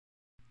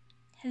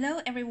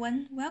Hello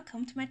everyone,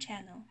 welcome to my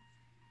channel.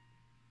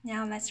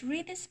 Now let's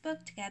read this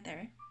book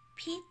together.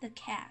 Pete the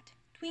Cat,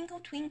 Twinkle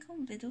Twinkle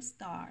Little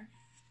Star.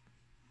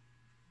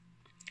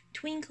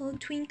 Twinkle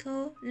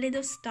twinkle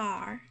little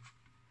star,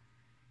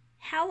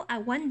 how I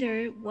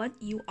wonder what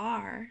you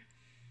are.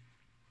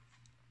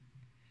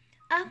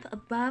 Up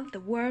above the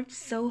world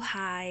so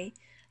high,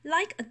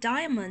 like a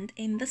diamond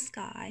in the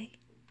sky.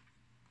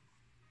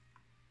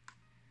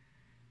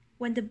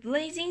 When the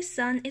blazing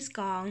sun is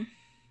gone,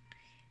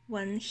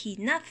 when he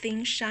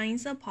nothing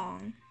shines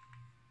upon,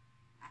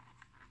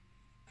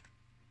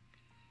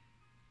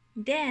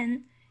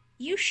 then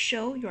you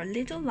show your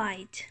little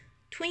light,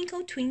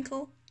 twinkle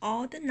twinkle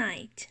all the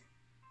night.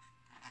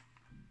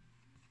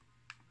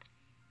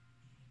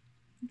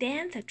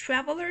 Then the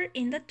traveler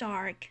in the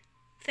dark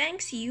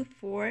thanks you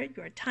for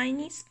your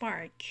tiny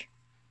spark.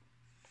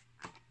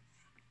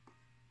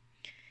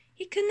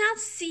 He could not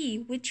see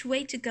which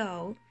way to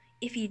go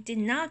if you did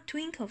not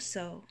twinkle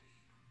so.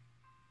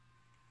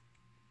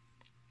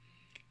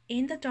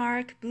 In the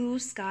dark blue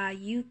sky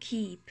you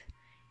keep,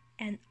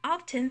 and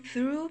often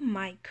through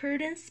my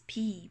curtains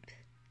peep.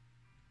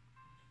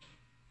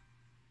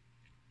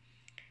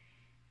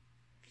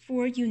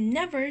 For you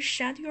never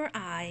shut your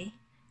eye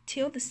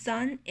till the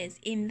sun is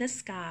in the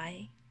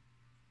sky.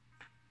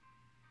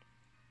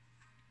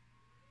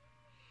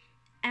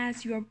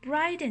 As your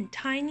bright and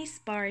tiny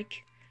spark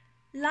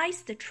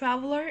lights the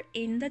traveler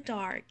in the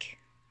dark.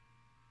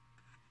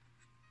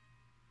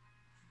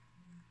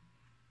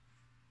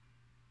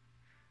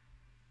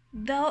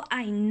 Though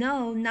I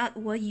know not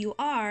what you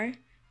are,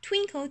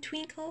 twinkle,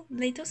 twinkle,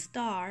 little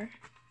star.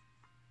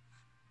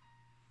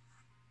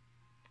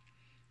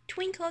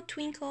 Twinkle,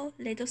 twinkle,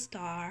 little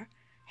star,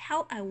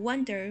 how I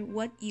wonder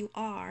what you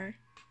are.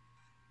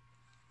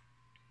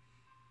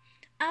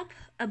 Up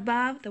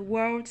above the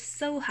world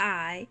so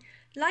high,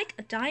 like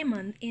a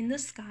diamond in the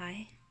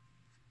sky.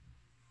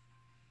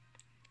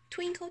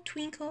 Twinkle,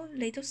 twinkle,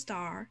 little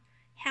star,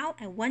 how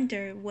I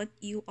wonder what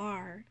you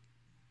are.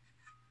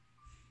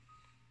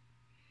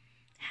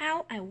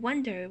 How I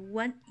wonder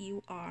what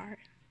you are.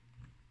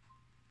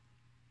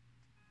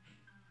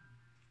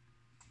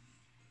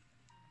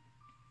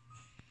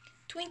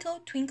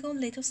 Twinkle, twinkle,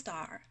 little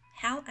star,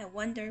 how I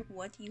wonder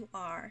what you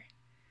are.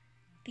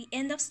 The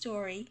end of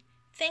story.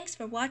 Thanks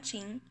for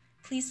watching.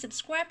 Please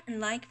subscribe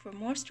and like for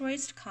more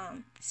stories to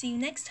come. See you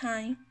next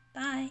time.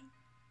 Bye.